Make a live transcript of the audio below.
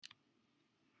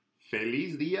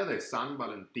Feliz día de San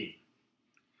Valentín.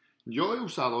 Yo he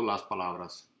usado las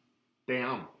palabras te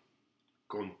amo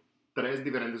con tres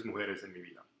diferentes mujeres en mi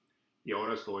vida. Y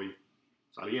ahora estoy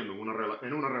saliendo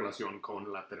en una relación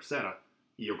con la tercera.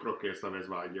 Y yo creo que esta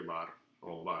vez va a llevar,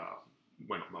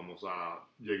 vamos a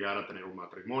llegar a tener un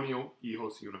matrimonio,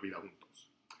 hijos y una vida juntos.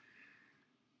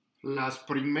 Las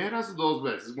primeras dos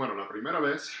veces, la primera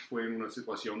vez fue en una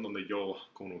situación donde yo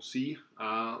conocí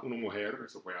a una mujer,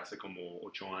 eso fue hace como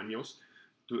 8 años,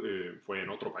 fue en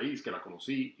otro país que la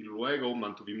conocí y luego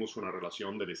mantuvimos una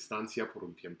relación de distancia por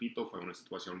un tiempito, fue una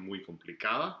situación muy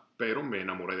complicada, pero me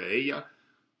enamoré de ella,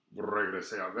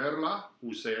 regresé a verla,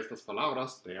 usé estas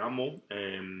palabras, te amo,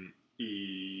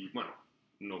 y bueno,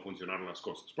 no funcionaron las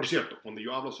cosas. Por cierto, cuando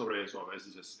yo hablo sobre eso a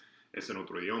veces es en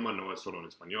otro idioma, no es solo en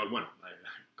español. Bueno, hay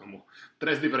como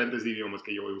 3 diferentes idiomas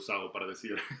que yo he usado para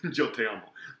decir yo te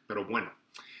amo. Pero bueno,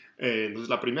 entonces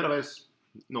la primera vez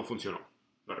no funcionó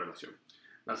la relación.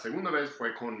 La segunda vez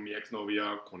fue con mi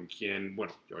exnovia, con quien,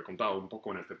 yo he contado un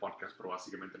poco en este podcast, pero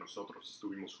básicamente nosotros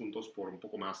estuvimos juntos por un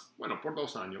poco más, por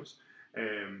 2 años,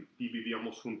 y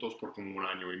vivíamos juntos por como 1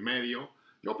 año y medio.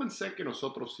 Yo pensé que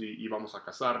nosotros sí íbamos a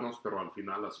casarnos, pero al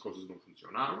final las cosas no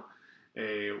funcionaron.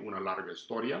 Una larga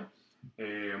historia.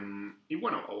 Y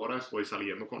bueno, ahora estoy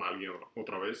saliendo con alguien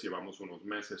otra vez, llevamos unos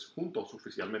meses juntos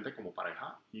oficialmente como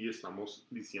pareja y estamos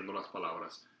diciendo las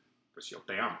palabras, pues yo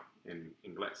te amo, en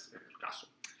inglés, en el caso.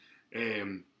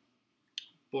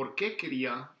 ¿Por qué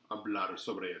quería hablar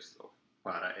sobre esto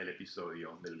para el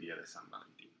episodio del Día de San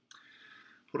Valentín?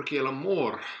 Porque el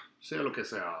amor, sea lo que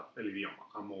sea el idioma,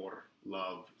 amor,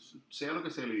 love, sea lo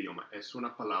que sea el idioma, es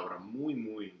una palabra muy,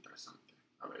 muy interesante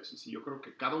a veces. Y yo creo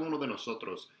que cada uno de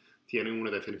nosotros tiene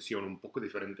una definición un poco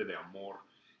diferente de amor.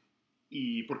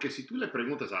 Y porque si tú le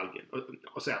preguntas a alguien,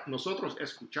 o sea, nosotros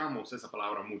escuchamos esa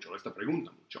palabra mucho, esta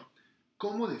pregunta mucho.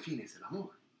 ¿Cómo defines el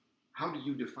amor? How do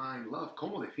you define love?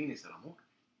 ¿Cómo defines el amor?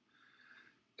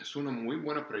 Es una muy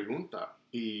buena pregunta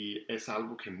y es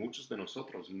algo que muchos de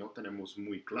nosotros no tenemos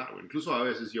muy claro. Incluso a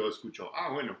veces yo escucho,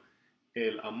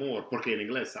 el amor, porque en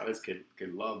inglés sabes que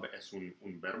love es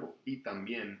un verbo y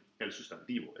también el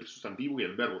sustantivo. El sustantivo y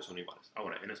el verbo son iguales.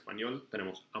 Ahora, en español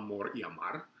tenemos amor y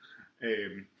amar,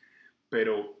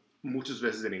 pero muchas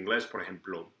veces en inglés, por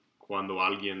ejemplo, cuando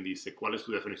alguien dice, ¿cuál es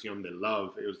tu definición de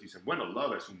love? Ellos dicen,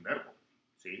 love es un verbo,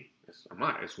 ¿sí? Es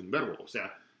amar, es un verbo. O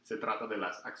sea, se trata de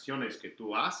las acciones que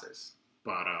tú haces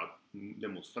para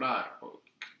demostrar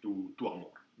tu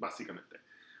amor, básicamente.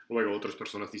 Luego otras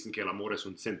personas dicen que el amor es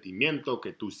un sentimiento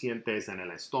que tú sientes en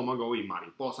el estómago y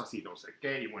mariposas y no sé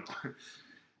qué. Y bueno,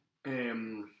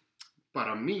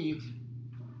 para mí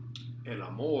el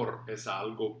amor es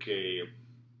algo que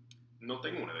no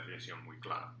tengo una definición muy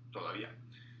clara todavía.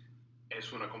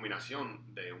 Es una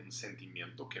combinación de un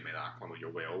sentimiento que me da cuando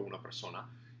yo veo a una persona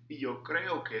y yo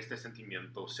creo que este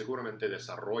sentimiento seguramente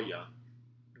desarrolla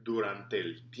durante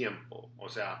el tiempo. O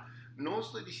sea, no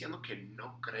estoy diciendo que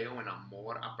no creo en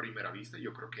amor a primera vista,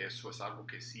 yo creo que eso es algo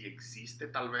que sí existe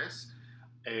tal vez,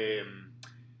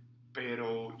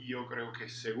 pero yo creo que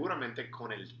seguramente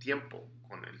con el tiempo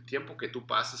que tú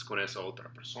pases con esa otra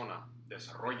persona,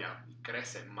 desarrolla y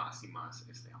crece más y más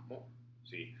este amor,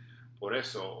 ¿sí? Por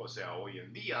eso, o sea, hoy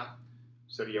en día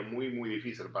sería muy, muy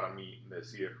difícil para mí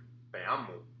decir te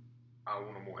amo a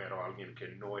una mujer o a alguien que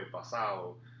no he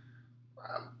pasado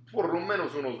por lo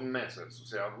menos unos meses, o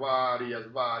sea,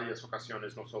 varias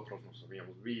ocasiones nosotros nos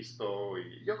habíamos visto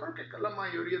y yo creo que la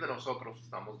mayoría de nosotros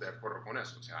estamos de acuerdo con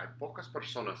eso, o sea, hay pocas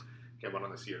personas que van a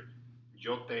decir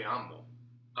yo te amo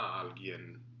a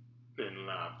alguien en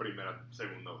la primera,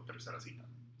 segunda o tercera cita,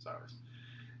 ¿sabes?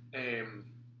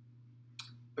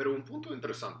 Pero un punto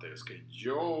interesante es que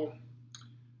yo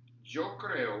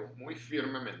creo muy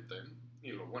firmemente,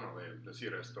 y lo bueno de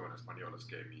decir esto en español es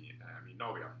que mi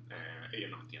novia, ella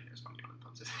no entiende español,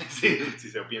 entonces si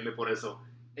se ofende por eso,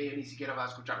 ella ni siquiera va a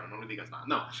escucharlo, no le digas nada.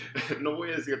 No, no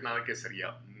voy a decir nada que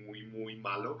sería muy, muy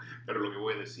malo, pero lo que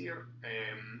voy a decir,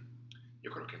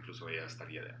 yo creo que incluso ella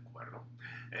estaría de acuerdo.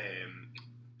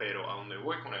 Pero a donde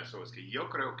voy con eso es que yo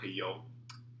creo que yo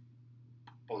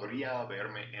podría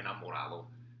haberme enamorado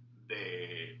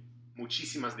de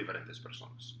muchísimas diferentes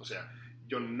personas. O sea,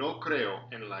 yo no creo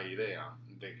en la idea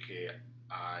de que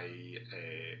hay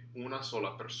una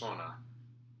sola persona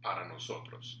para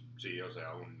nosotros, ¿sí? O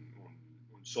sea,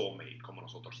 un soulmate, como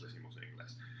nosotros decimos en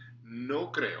inglés.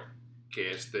 No creo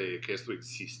que esto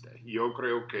existe. Yo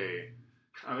creo que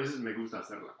a veces me gusta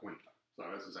hacer la cuenta,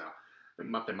 ¿sabes? O sea,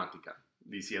 en matemática,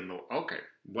 diciendo, ok,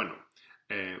 bueno,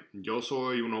 yo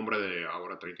soy un hombre de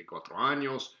ahora 34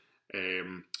 años,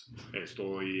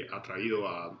 Estoy atraído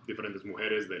a diferentes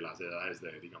mujeres de las edades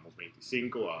de, digamos,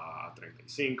 25 a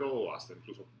 35 o hasta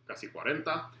incluso casi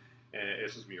 40.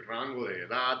 Eso es mi rango de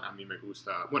edad. A mí me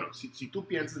gusta, bueno, si tú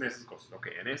piensas en esas cosas, ok,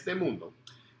 en este mundo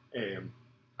eh,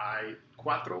 hay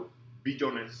 4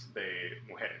 billones de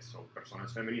mujeres o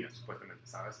personas femeninas, supuestamente,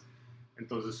 ¿sabes?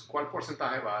 Entonces, ¿cuál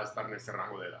porcentaje va a estar en ese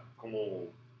rango de edad?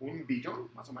 Como 1 billón,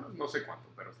 más o menos, no sé cuánto,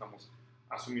 pero estamos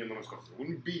asumiendo unas cosas.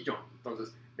 1 billón.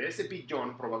 Entonces, de ese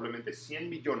billón, probablemente 100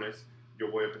 millones, yo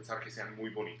voy a pensar que sean muy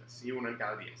bonitas, y una en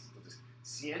cada 10. Entonces,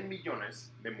 100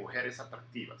 millones de mujeres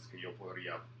atractivas que yo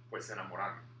podría, pues,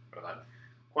 enamorarme, ¿verdad?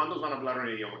 ¿Cuántos van a hablar un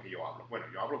idioma que yo hablo? Bueno,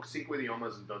 yo hablo 5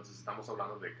 idiomas, entonces estamos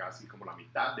hablando de casi como la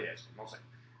mitad de eso, no sé.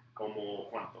 Como,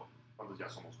 ¿cuánto? ¿Cuántos ya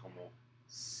somos? Como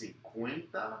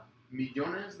 50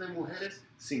 millones de mujeres,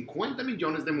 50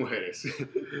 millones de mujeres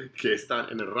que están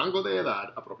en el rango de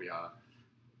edad apropiada,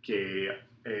 que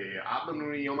hablan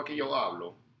un idioma que yo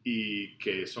hablo y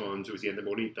que son suficientemente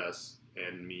bonitas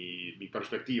en mi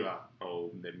perspectiva o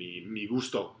de mi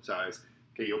gusto, ¿sabes?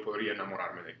 Que yo podría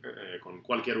enamorarme con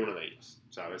cualquier una de ellas,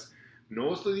 ¿sabes?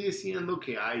 No estoy diciendo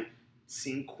que hay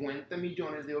 50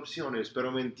 millones de opciones,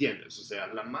 pero me entiendes. O sea,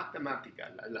 la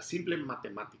matemática, la simple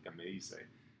matemática me dice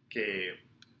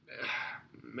que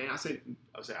me hace,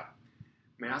 o sea,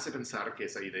 me hace pensar que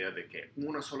esa idea de que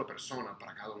una sola persona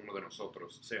para cada uno de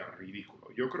nosotros sea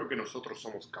ridículo. Yo creo que nosotros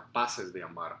somos capaces de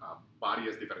amar a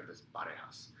varias diferentes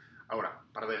parejas. Ahora,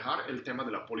 para dejar el tema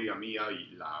de la poligamía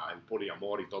y el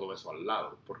poliamor y todo eso al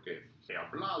lado, porque he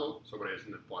hablado sobre eso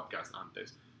en el podcast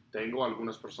antes, tengo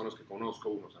algunas personas que conozco,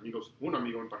 unos amigos, un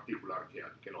amigo en particular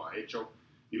que lo ha hecho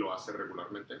y lo hace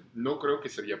regularmente. No creo que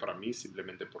sería para mí,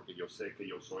 simplemente porque yo sé que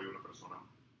yo soy una persona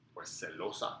pues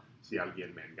celosa si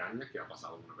alguien me engaña, que ha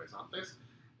pasado una vez antes.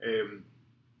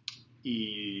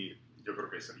 Y yo creo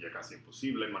que sería casi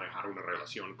imposible manejar una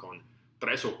relación con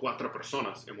 3 o 4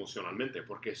 personas emocionalmente,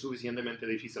 porque es suficientemente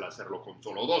difícil hacerlo con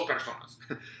solo 2 personas,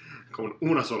 con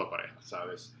una sola pareja,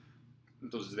 ¿sabes?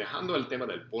 Entonces, dejando el tema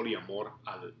del poliamor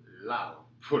al lado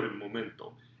por el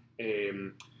momento,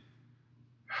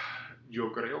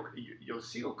 yo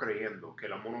sigo creyendo que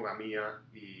la monogamía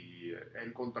y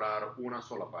encontrar una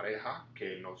sola pareja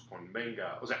que nos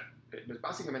convenga, o sea, es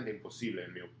básicamente imposible,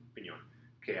 en mi opinión,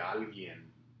 que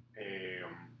alguien eh,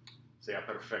 sea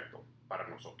perfecto para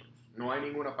nosotros. No hay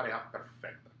ninguna pareja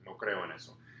perfecta, no creo en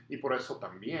eso. Y por eso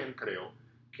también creo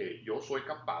que yo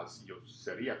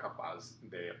sería capaz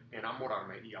de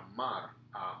enamorarme y amar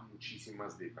a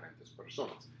muchísimas diferentes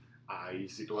personas. Hay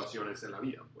situaciones en la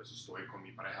vida, pues estoy con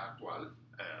mi pareja actual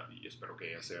y espero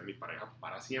que ella sea mi pareja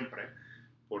para siempre,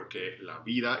 porque la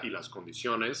vida y las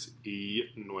condiciones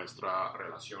y nuestra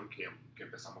relación que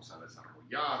empezamos a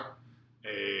desarrollar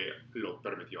lo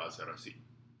permitió hacer así,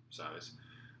 ¿sabes?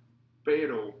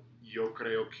 Pero yo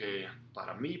creo que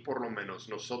para mí, por lo menos,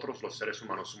 nosotros los seres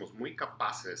humanos somos muy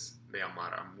capaces de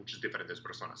amar a muchas diferentes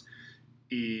personas.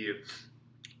 Y,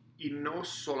 y no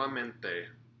solamente,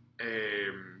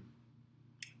 eh,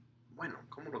 bueno,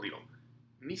 ¿cómo lo digo?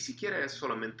 Ni siquiera es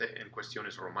solamente en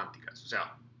cuestiones románticas. O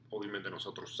sea, obviamente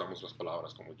nosotros usamos las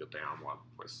palabras como yo te amo,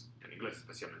 pues en inglés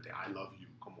especialmente I love you,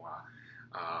 como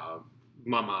a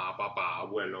mamá, papá,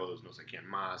 abuelos, no sé quién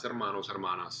más, hermanos,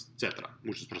 hermanas, etcétera.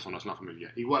 Muchas personas en la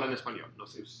familia. Igual en español. No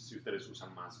sé si ustedes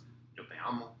usan más yo te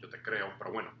amo, yo te creo,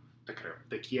 pero bueno, te creo,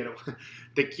 te quiero.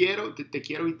 Te quiero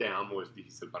y te amo es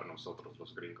difícil para nosotros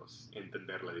los gringos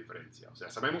entender la diferencia. O sea,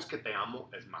 sabemos que te amo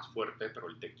es más fuerte, pero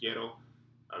el te quiero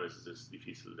a veces es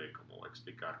difícil de cómo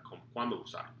explicar cuándo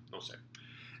usar, no sé.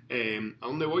 A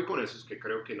dónde voy con eso es que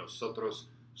creo que nosotros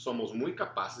somos muy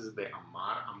capaces de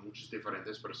amar a muchas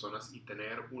diferentes personas y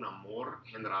tener un amor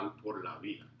general por la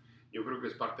vida. Yo creo que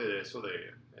es parte de eso,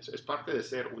 es parte de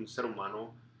ser un ser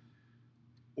humano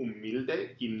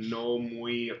humilde y no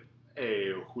muy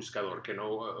juzgador, que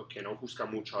no juzga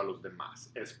mucho a los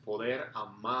demás. Es poder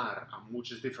amar a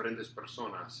muchas diferentes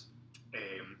personas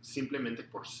simplemente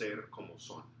por ser como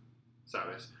son,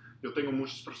 ¿sabes? Yo tengo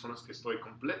muchas personas que estoy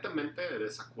completamente de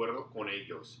desacuerdo con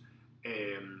ellos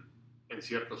en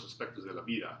ciertos aspectos de la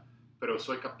vida, pero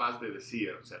soy capaz de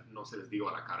decir, o sea, no se les digo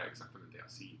a la cara exactamente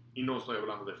así, y no estoy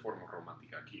hablando de forma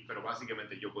romántica aquí, pero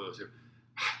básicamente yo puedo decir,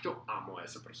 yo amo a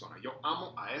esa persona, yo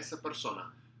amo a esa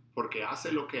persona porque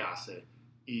hace lo que hace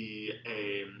y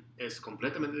es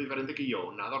completamente diferente que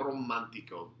yo, nada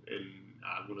romántico.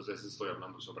 Algunas veces estoy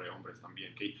hablando sobre hombres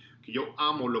también, que yo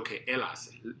amo lo que él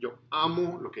hace, yo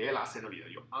amo lo que él hace en la vida,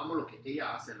 yo amo lo que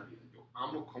ella hace en la vida, yo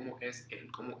amo cómo es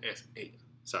él, cómo es ella,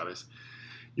 ¿sabes?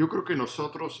 Yo creo que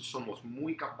nosotros somos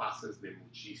muy capaces de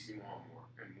muchísimo amor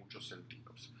en muchos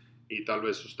sentidos. Y tal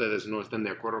vez ustedes no estén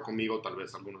de acuerdo conmigo, tal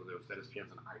vez algunos de ustedes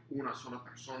piensan, hay una sola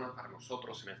persona para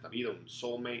nosotros en esta vida, un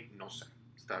soulmate, no sé.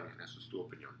 Está bien, eso es tu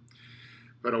opinión.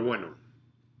 Pero bueno,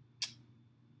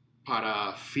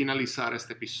 para finalizar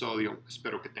este episodio,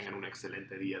 espero que tengan un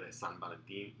excelente día de San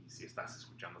Valentín. Y si estás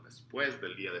escuchando después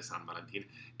del día de San Valentín,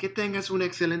 que tengas un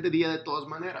excelente día de todas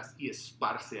maneras y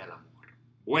esparce el amor.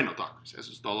 Bueno, tacos,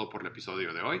 eso es todo por el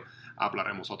episodio de hoy.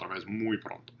 Hablaremos otra vez muy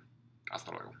pronto.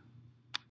 Hasta luego.